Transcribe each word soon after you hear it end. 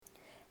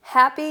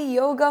Happy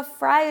Yoga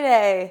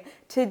Friday!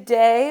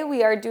 Today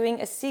we are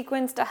doing a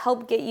sequence to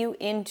help get you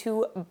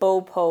into bow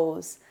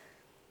pose.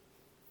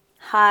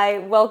 Hi,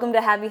 welcome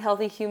to Happy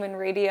Healthy Human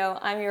Radio.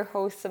 I'm your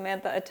host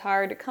Samantha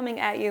Attard, coming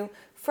at you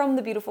from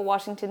the beautiful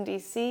Washington,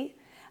 D.C.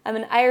 I'm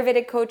an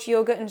Ayurvedic coach,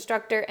 yoga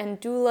instructor,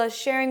 and doula,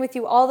 sharing with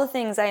you all the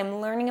things I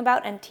am learning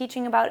about and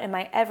teaching about in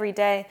my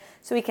everyday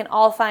so we can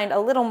all find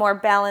a little more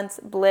balance,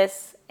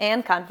 bliss,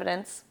 and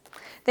confidence.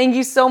 Thank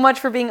you so much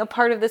for being a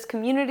part of this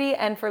community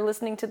and for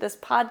listening to this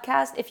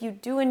podcast. If you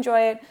do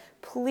enjoy it,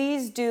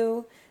 please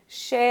do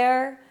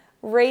share,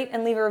 rate,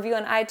 and leave a review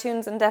on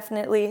iTunes, and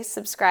definitely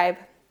subscribe.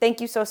 Thank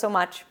you so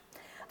much.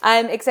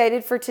 I'm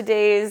excited for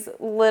today's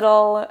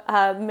little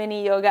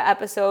mini yoga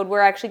episode.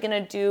 We're actually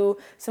going to do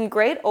some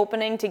great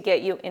opening to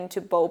get you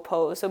into bow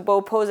pose. So bow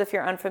pose, if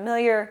you're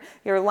unfamiliar,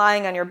 you're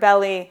lying on your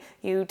belly,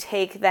 you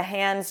take the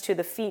hands to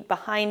the feet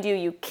behind you,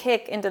 you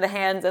kick into the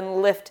hands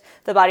and lift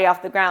the body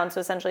off the ground.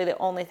 So essentially the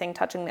only thing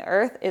touching the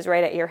earth is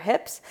right at your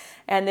hips.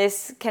 And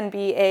this can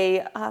be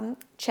a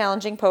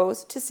challenging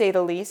pose, to say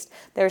the least.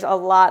 There's a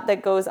lot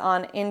that goes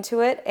on into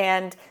it.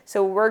 And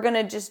so we're going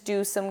to just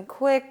do some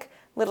quick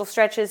little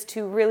stretches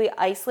to really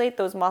isolate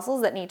those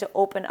muscles that need to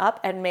open up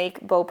and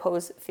make bow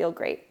pose feel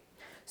great.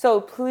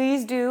 So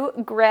please do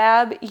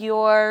grab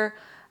your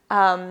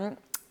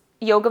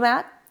yoga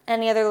mat,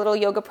 any other little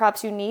yoga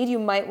props you need. You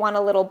might want a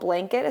little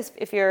blanket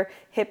if your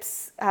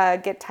hips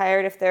get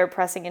tired, if they're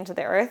pressing into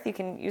the earth. You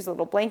can use a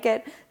little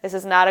blanket. This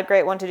is not a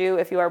great one to do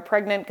if you are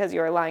pregnant because you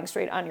are lying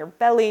straight on your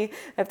belly.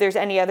 If there's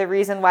any other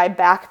reason why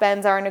back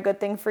bends aren't a good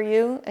thing for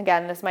you,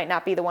 again, this might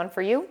not be the one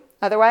for you.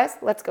 Otherwise,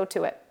 let's go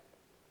to it.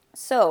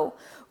 So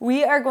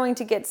we are going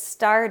to get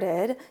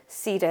started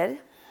seated,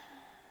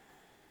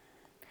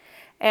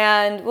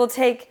 and we'll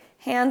take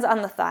hands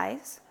on the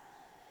thighs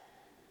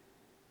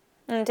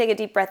and take a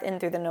deep breath in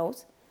through the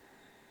nose,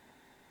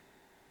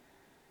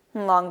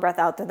 and long breath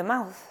out through the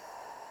mouth.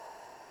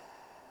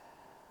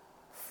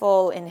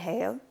 Full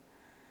inhale,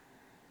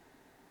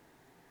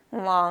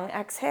 long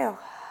exhale,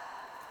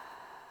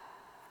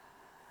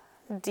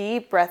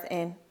 deep breath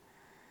in,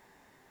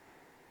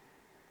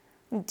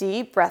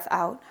 deep breath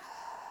out.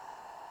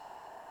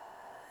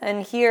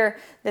 And here,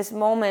 this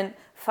moment,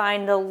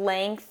 find the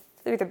length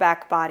through the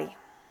back body.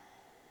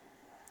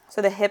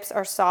 So the hips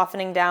are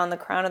softening down, the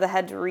crown of the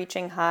head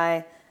reaching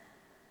high.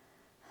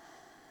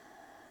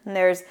 And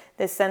there's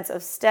this sense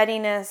of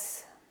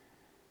steadiness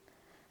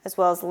as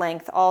well as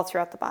length all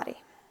throughout the body.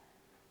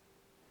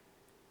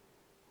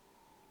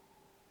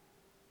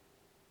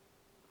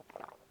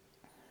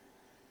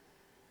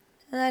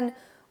 And then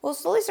we'll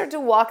slowly start to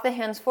walk the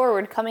hands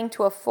forward, coming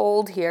to a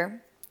fold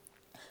here.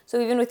 So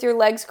even with your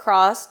legs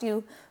crossed,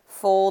 you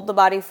fold the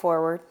body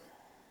forward.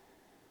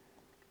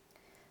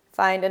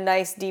 Find a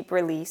nice deep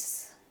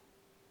release.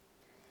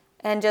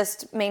 And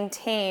just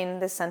maintain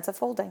this sense of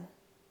folding.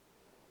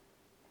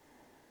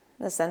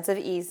 The sense of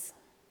ease.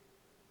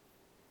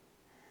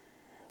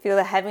 Feel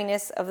the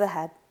heaviness of the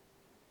head.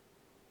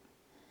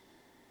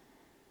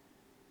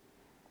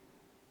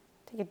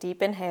 Take a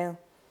deep inhale.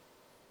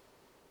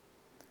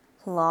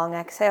 Long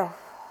exhale.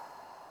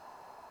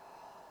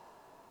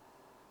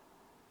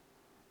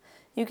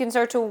 You can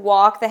start to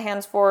walk the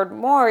hands forward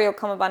more. You'll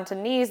come up onto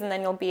knees, and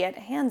then you'll be at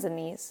hands and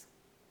knees.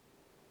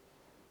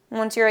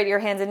 Once you're at your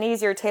hands and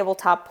knees, your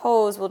tabletop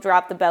pose will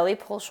drop the belly,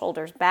 pull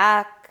shoulders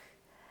back,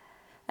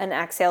 and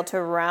exhale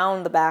to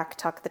round the back,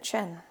 tuck the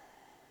chin.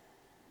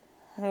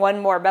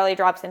 One more, belly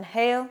drops,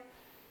 inhale,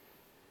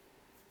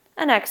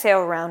 and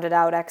exhale, round it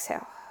out,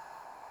 exhale.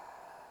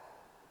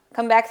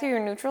 Come back through your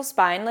neutral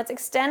spine. Let's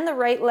extend the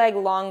right leg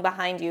long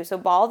behind you. So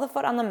ball the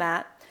foot on the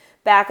mat,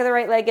 back of the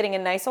right leg getting a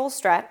nice old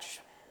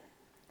stretch.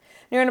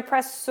 You're going to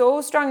press so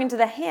strong into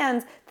the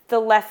hands that the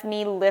left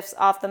knee lifts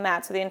off the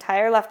mat. So the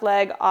entire left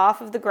leg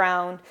off of the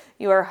ground.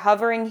 You are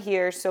hovering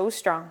here so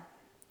strong.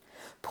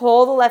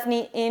 Pull the left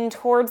knee in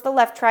towards the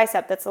left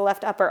tricep. That's the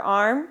left upper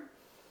arm.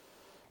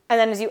 And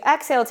then as you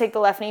exhale, take the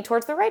left knee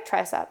towards the right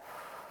tricep.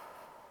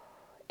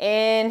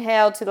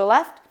 Inhale to the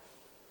left.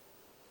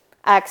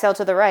 Exhale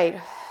to the right.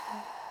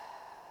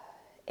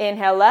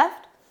 Inhale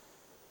left.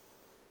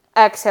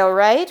 Exhale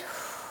right.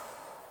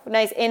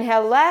 Nice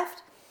inhale left.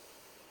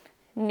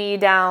 Knee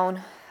down,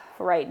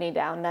 right knee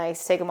down.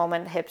 Nice. Take a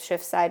moment, hips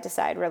shift side to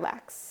side,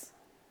 relax.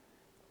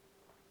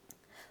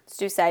 Let's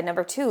do side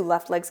number 2.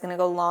 Left leg's going to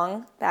go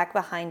long back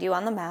behind you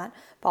on the mat.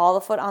 Ball the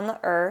foot on the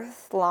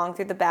earth, long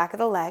through the back of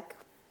the leg.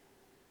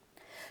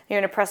 You're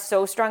going to press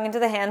so strong into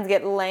the hands,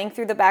 get length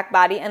through the back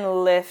body,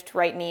 and lift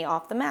right knee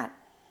off the mat.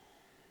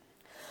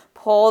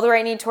 Pull the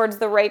right knee towards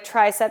the right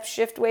tricep,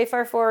 shift way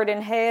far forward,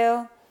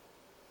 inhale.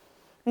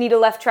 Knee to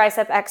left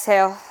tricep,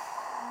 exhale.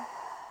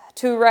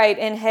 To right,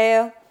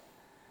 inhale.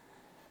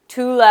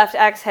 To left,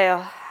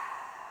 exhale.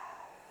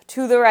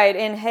 To the right,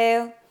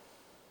 inhale.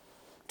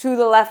 To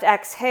the left,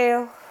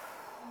 exhale.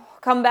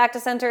 Come back to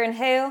center,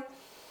 inhale.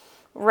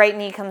 Right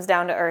knee comes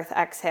down to earth,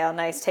 exhale.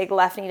 Nice. Take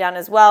left knee down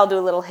as well. Do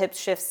a little hip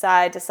shift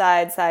side to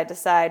side, side to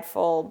side.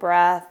 Full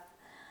breath.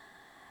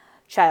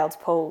 Child's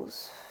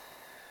pose.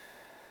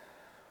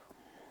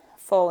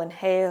 Full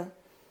inhale.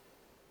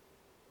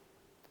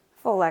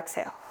 Full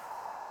exhale.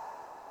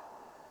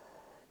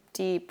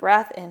 Deep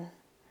breath in.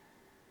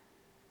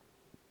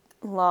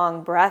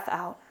 Long breath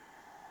out.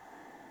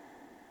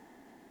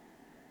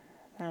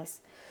 Nice.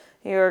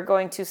 You're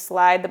going to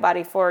slide the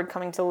body forward,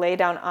 coming to lay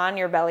down on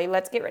your belly.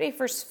 Let's get ready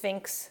for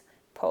Sphinx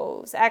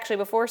pose. Actually,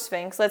 before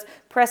Sphinx, let's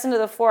press into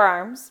the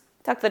forearms,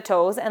 tuck the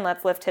toes, and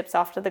let's lift hips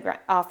off of the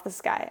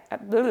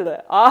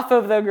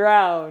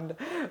ground.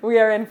 We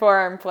are in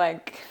forearm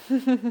plank.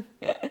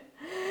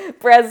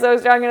 Press so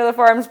strong into the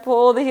forearms,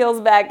 pull the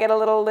heels back, get a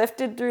little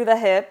lifted through the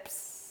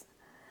hips.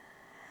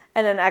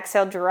 And then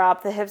exhale,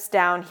 drop the hips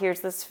down. Here's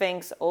the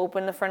Sphinx.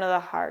 Open the front of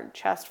the heart,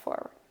 chest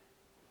forward.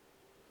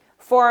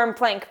 Forearm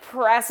plank,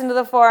 press into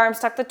the forearms,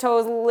 tuck the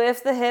toes,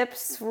 lift the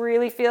hips,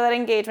 really feel that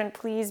engagement.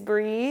 Please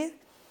breathe.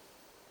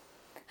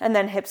 And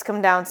then hips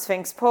come down,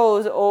 Sphinx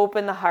pose,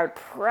 open the heart,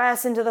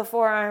 press into the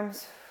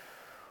forearms.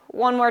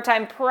 One more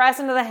time, press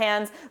into the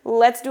hands.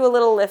 Let's do a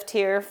little lift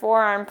here.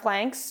 Forearm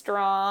plank,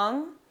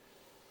 strong.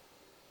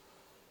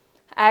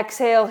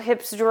 Exhale,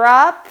 hips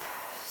drop,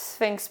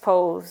 Sphinx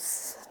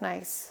pose.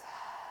 Nice.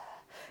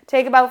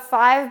 Take about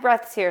 5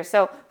 breaths here.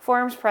 So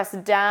forearms press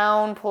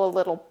down, pull a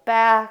little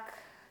back.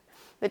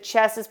 The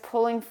chest is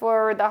pulling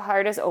forward, the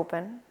heart is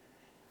open.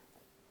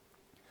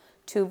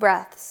 2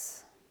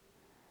 breaths.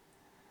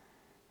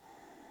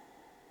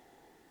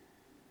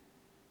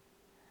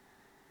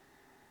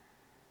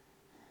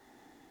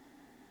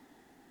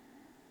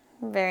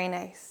 Very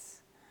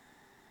nice.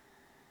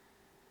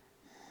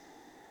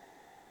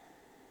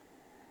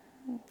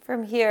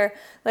 From here,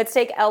 let's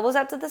take elbows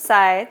out to the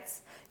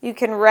sides. You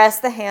can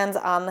rest the hands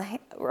on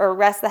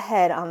rest the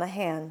head on the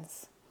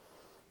hands.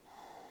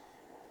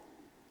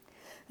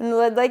 And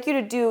what I'd like you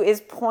to do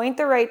is point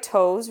the right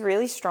toes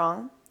really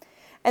strong.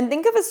 And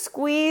think of a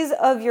squeeze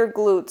of your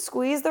glute.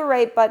 Squeeze the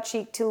right butt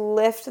cheek to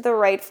lift the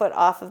right foot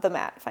off of the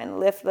mat. Fine.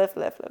 Lift, lift,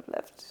 lift, lift,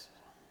 lift.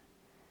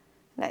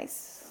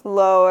 Nice.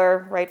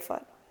 Lower right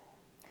foot.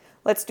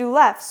 Let's do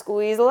left.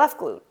 Squeeze the left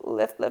glute.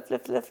 Lift, lift,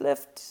 lift, lift,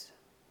 lift.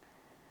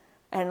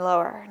 And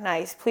lower.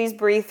 Nice. Please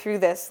breathe through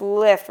this.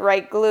 Lift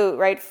right glute,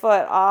 right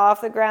foot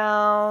off the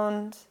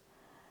ground.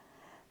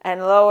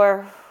 And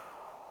lower.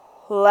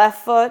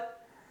 Left foot.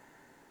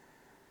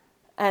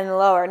 And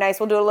lower. Nice.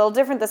 We'll do a little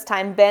different this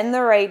time. Bend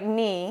the right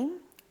knee,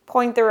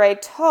 point the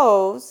right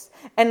toes,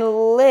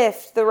 and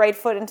lift the right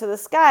foot into the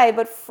sky,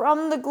 but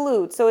from the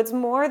glute. So it's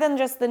more than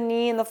just the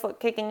knee and the foot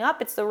kicking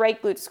up. It's the right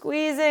glute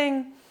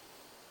squeezing.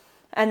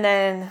 And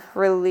then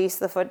release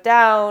the foot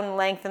down,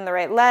 lengthen the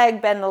right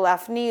leg, bend the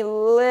left knee,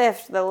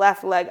 lift the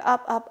left leg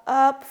up, up,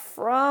 up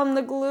from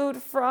the glute,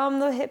 from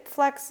the hip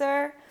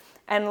flexor,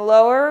 and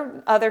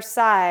lower, other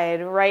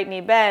side. Right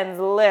knee bends,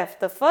 lift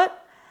the foot.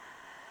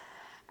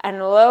 And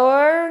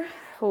lower,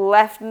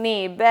 left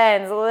knee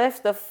bends,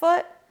 lift the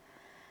foot,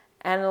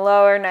 and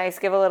lower. Nice,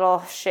 give a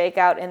little shake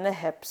out in the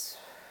hips.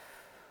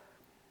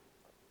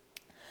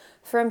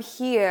 From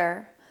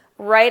here,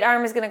 right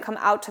arm is going to come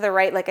out to the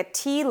right like a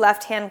T.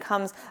 Left hand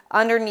comes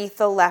underneath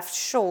the left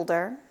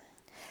shoulder.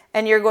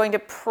 And you're going to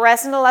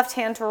press into the left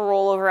hand to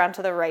roll over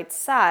onto the right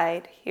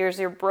side. Here's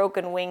your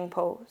broken wing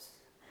pose.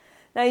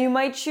 Now you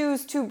might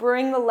choose to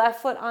bring the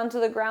left foot onto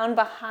the ground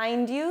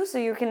behind you so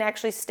you can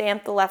actually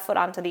stamp the left foot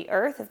onto the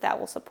earth if that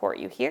will support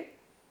you here.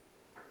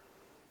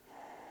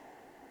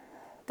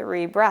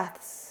 3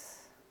 breaths.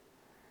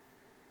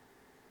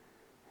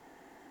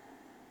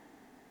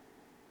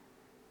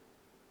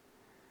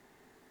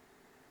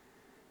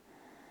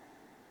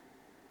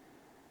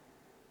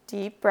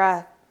 Deep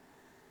breath.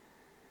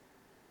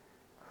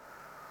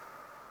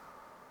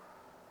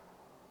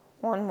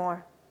 One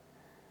more.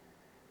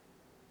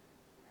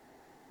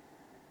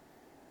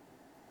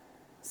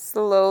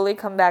 Slowly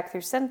come back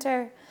through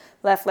center.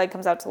 Left leg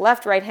comes out to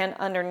left, right hand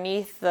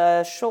underneath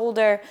the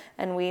shoulder,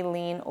 and we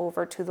lean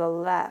over to the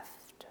left.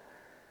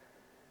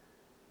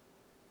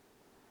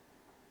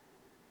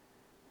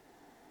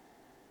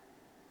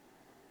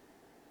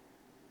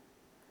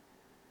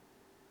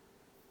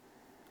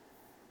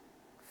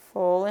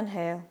 Full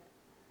inhale.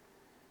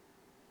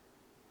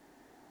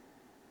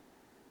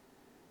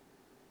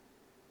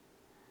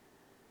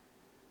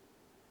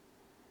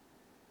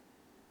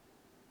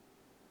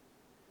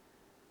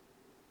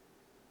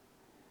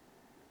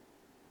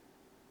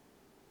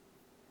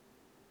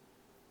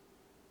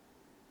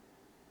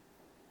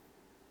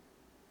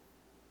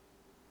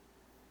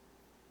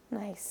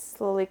 Nice.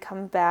 Slowly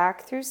come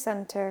back through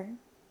center. And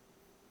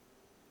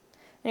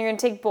you're going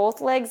to take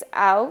both legs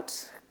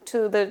out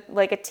to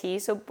like a T,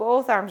 so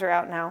both arms are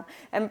out now.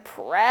 And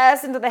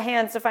press into the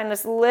hands to find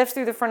this lift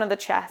through the front of the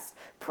chest.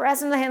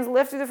 Press into the hands,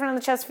 lift through the front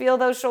of the chest. Feel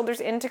those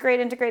shoulders integrate,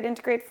 integrate,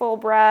 integrate. Full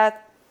breath.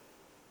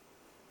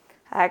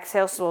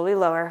 Exhale, slowly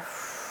lower.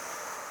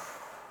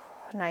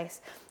 Nice.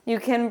 You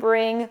can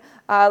bring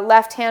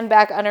left hand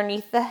back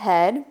underneath the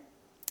head.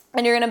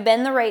 And you're going to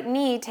bend the right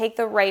knee, take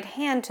the right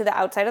hand to the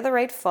outside of the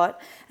right foot,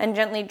 and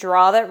gently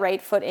draw that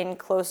right foot in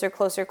closer,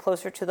 closer,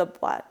 closer to the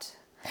butt.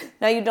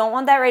 Now you don't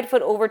want that right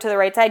foot over to the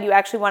right side. You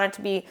actually want it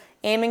to be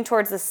aiming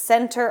towards the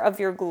center of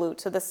your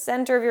glute. So the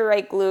center of your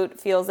right glute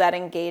feels that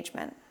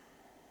engagement.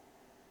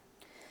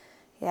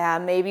 Yeah,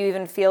 maybe you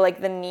even feel like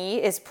the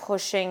knee is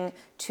pushing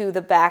to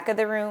the back of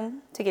the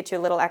room to get you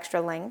a little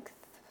extra length.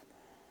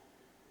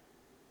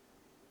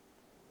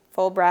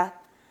 Full breath.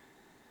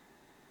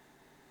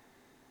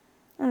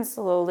 And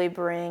slowly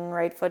bring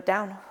right foot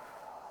down.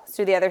 Let's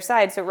do the other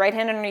side. So right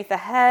hand underneath the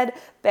head,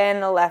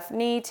 bend the left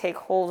knee, take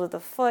hold of the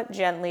foot,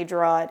 gently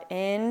draw it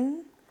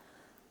in.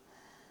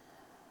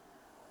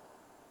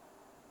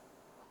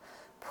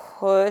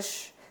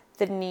 Push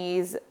the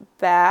knees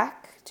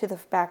back to the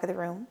back of the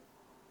room.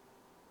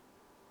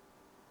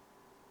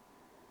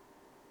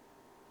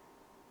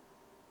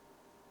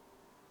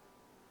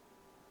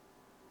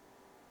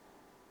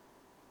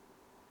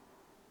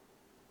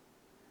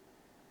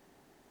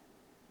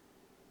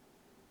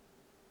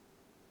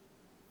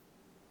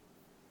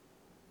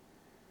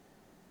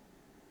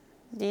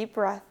 Deep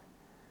breath.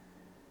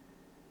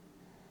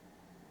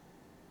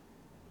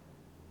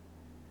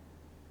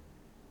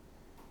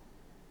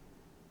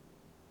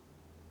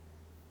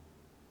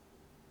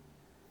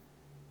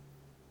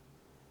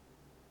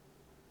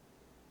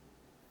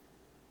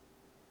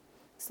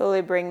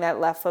 Slowly bring that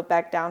left foot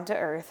back down to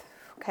earth.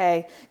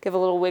 Okay, give a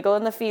little wiggle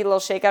in the feet, a little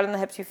shake out in the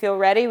hips. You feel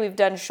ready? We've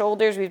done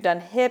shoulders, we've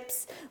done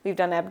hips, we've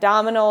done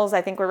abdominals.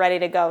 I think we're ready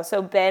to go.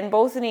 So bend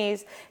both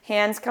knees,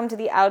 hands come to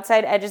the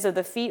outside edges of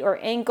the feet or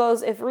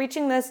ankles. If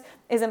reaching this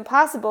is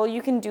impossible,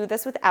 you can do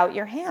this without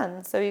your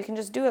hands. So you can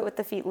just do it with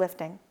the feet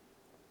lifting.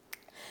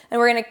 And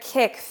we're going to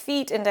kick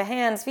feet into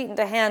hands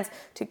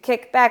to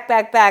kick back,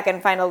 back, back,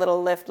 and find a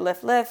little lift,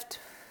 lift, lift.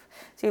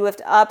 So you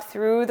lift up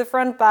through the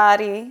front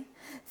body.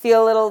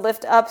 Feel a little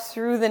lift up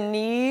through the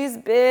knees,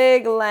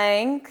 big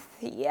length.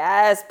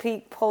 Yes,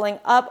 peak pulling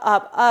up,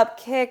 up, up,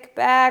 kick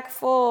back,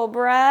 full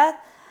breath.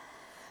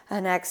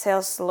 And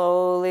exhale,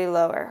 slowly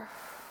lower.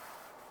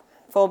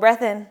 Full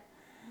breath in.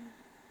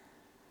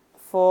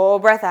 Full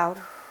breath out.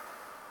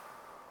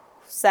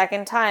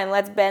 Second time,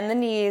 let's bend the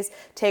knees,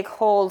 take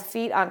hold,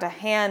 feet onto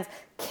hands,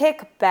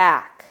 kick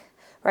back,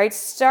 right?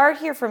 Start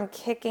here from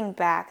kicking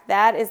back.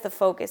 That is the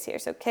focus here.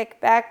 So kick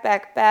back,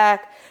 back,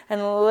 back,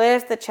 and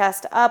lift the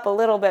chest up a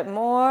little bit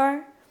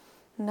more.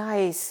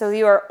 Nice. So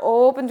you are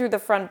open through the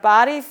front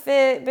body,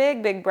 big,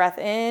 big breath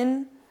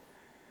in,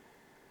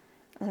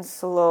 and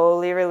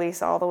slowly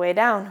release all the way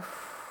down.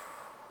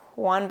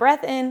 One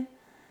breath in,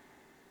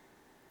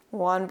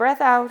 one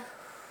breath out.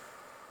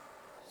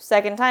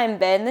 Second time,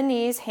 bend the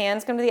knees,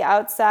 hands come to the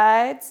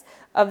outsides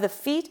of the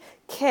feet,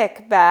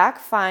 kick back,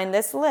 find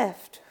this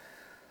lift.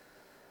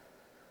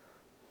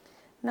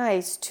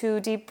 Nice, 2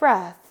 deep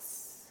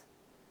breaths.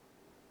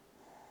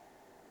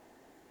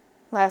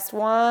 Last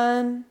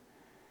one.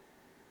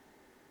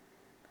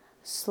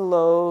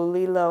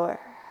 Slowly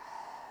lower.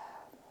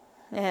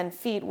 And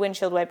feet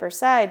windshield wiper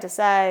side to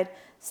side,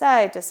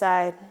 side to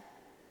side.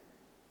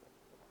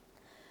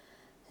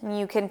 And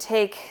you can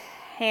take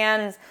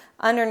hands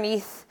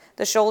underneath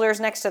the shoulders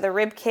next to the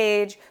rib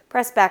cage.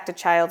 Press back to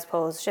child's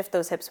pose. Shift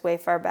those hips way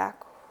far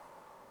back.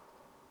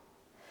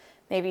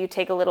 Maybe you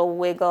take a little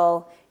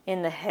wiggle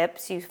in the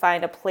hips. You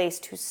find a place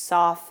to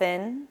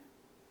soften,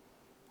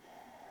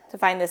 to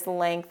find this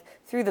length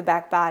through the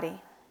back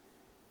body.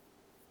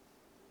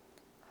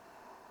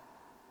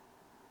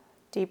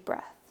 Deep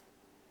breath.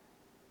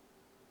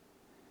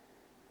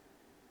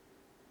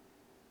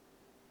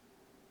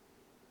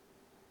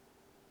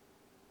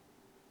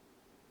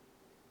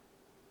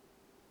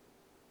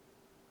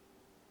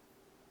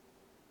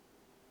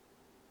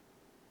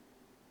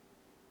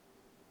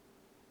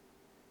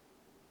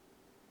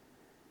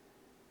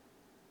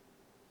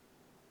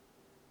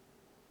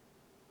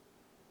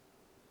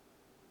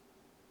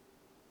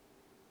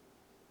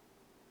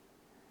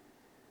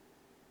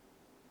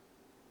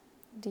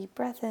 Deep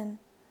breath in.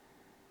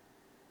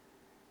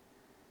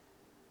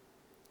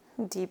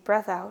 Deep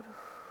breath out.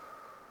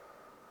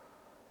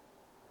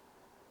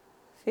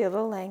 Feel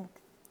the length.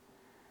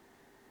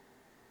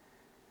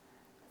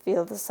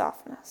 Feel the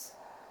softness.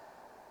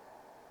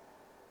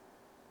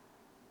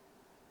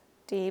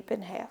 Deep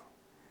inhale.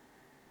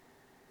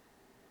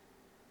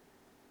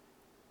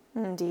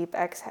 And deep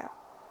exhale.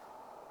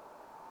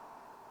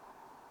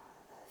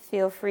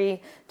 Feel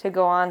free to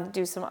go on to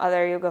do some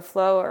other yoga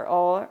flow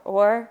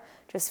or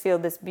just feel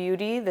this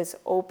beauty, this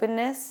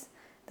openness,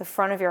 the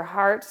front of your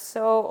heart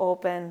so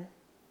open.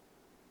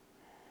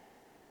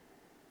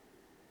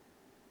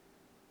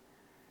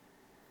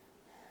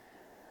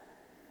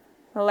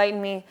 The light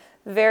in me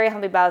very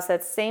humbly bows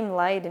that same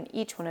light in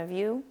each one of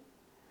you.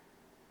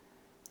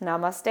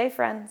 Namaste,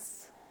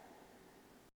 friends.